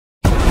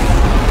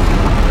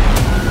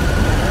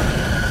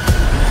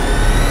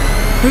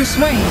Bruce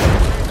Wayne.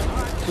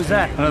 Who's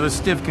that? Another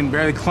stiff can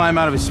barely climb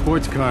out of his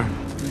sports car.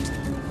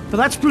 But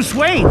that's Bruce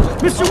Wayne!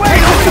 Mr.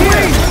 Wayne! Mr.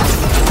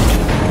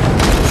 Wayne!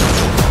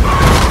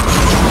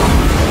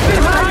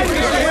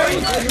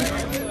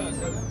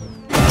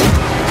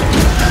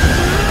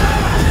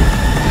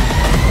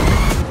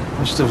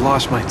 Must have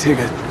lost my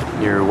ticket.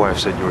 Your wife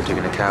said you were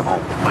taking a cab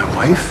home. My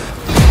wife?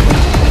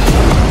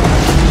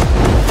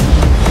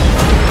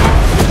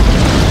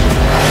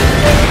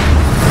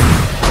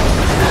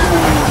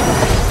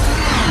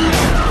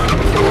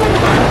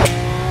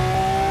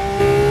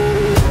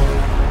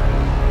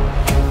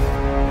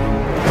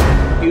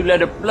 You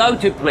led a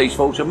bloated police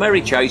force a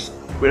merry chase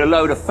with a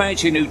load of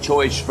fancy new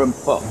toys from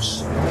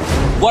Fox.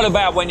 What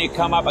about when you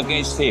come up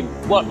against him?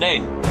 What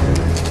then?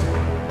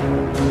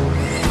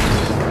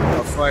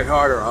 I'll fight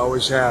harder, I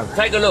always have.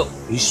 Take a look.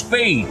 His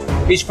speed,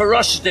 his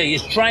ferocity,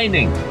 his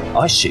training.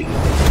 I see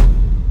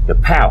the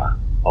power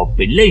of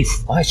belief.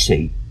 I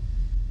see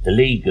the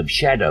League of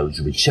Shadows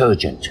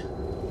resurgent.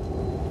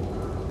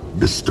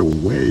 Mr.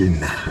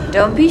 Wayne.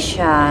 Don't be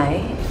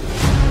shy.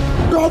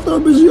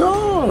 Gotham is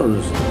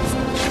yours.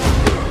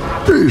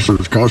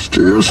 Jesus cost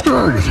you your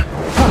strength.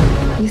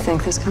 You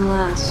think this can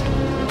last?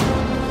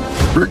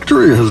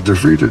 Victory has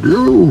defeated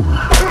you.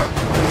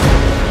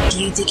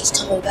 Do you think he's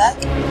coming back?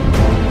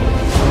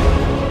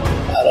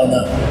 I don't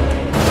know.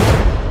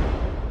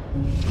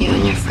 You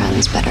and your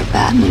friends better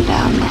batten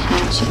down the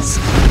hatches.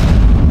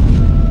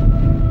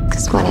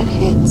 Because when it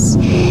hits,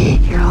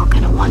 you're all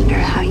gonna wonder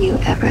how you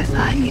ever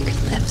thought you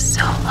could live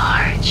so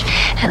large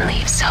and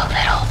leave so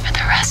little for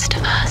the rest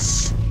of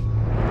us.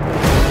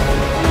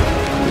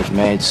 We've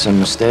made some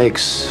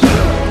mistakes.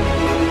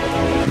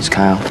 It's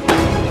Kyle.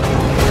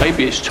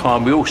 Maybe it's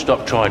time we all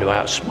stop trying to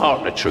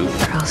outsmart the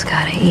truth Girls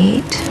gotta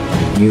eat.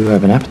 You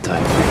have an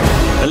appetite.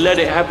 and let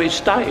it have its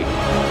day.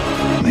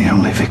 The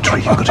only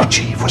victory you could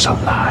achieve was a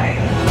lie.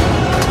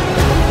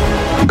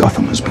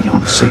 Gotham is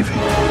beyond saving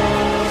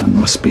and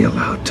must be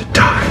allowed to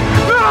die.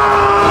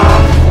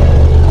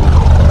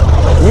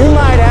 You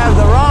might have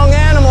the wrong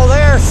animal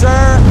there,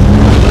 sir.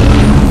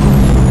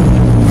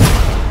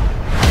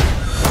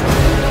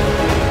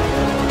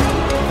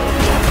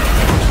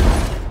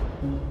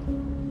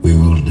 We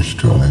will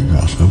destroy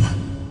Gotham.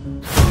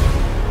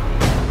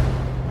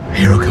 A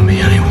hero can be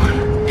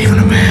anyone, even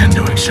a man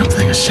doing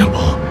something as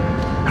simple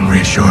and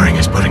reassuring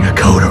as putting a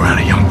coat around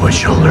a young boy's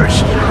shoulders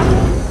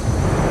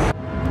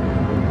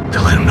to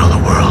let him know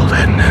the world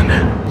hadn't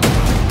ended.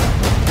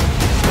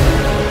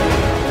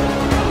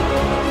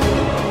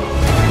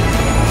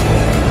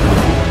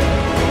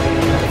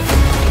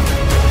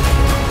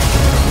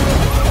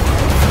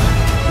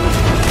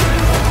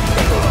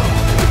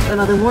 My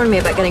mother warned me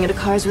about getting into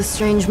cars with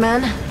strange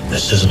men.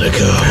 This isn't a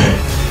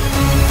car.